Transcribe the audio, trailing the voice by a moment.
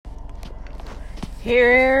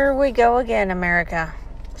Here we go again, America.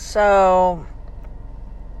 So,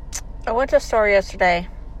 I went to a store yesterday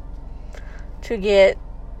to get,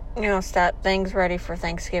 start things ready for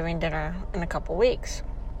Thanksgiving dinner in a couple weeks.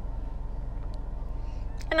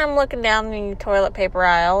 And I'm looking down the toilet paper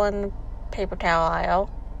aisle, and the paper towel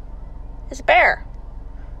aisle is bare.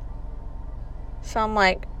 So I'm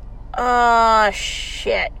like, oh,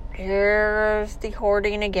 shit. Here's the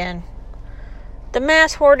hoarding again. The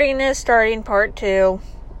mass hoarding is starting, part 2.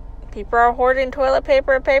 People are hoarding toilet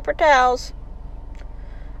paper and paper towels.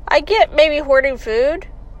 I get maybe hoarding food,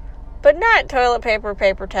 but not toilet paper,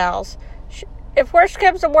 paper towels. If worse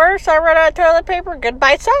comes to worse, I run out of toilet paper,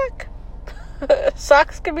 goodbye sock.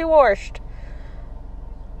 Socks can be washed.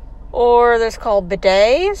 Or there's called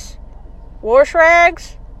bidets, wash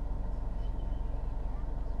rags.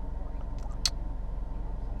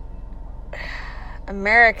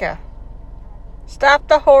 America. Stop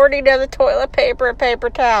the hoarding of the toilet paper and paper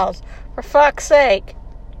towels. For fuck's sake.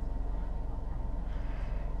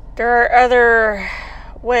 There are other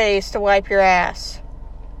ways to wipe your ass.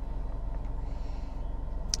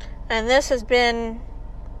 And this has been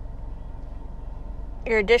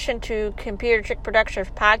your addition to Computer Chick Productions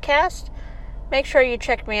podcast. Make sure you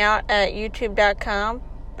check me out at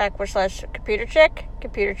youtube.com/Computer Chick,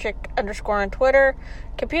 Computer Chick _ on Twitter,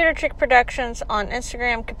 Computer Chick Productions on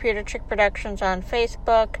Instagram, Computer Chick Productions on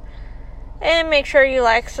Facebook, and make sure you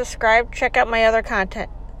like, subscribe, check out my other content.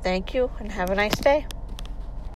 Thank you, and have a nice day.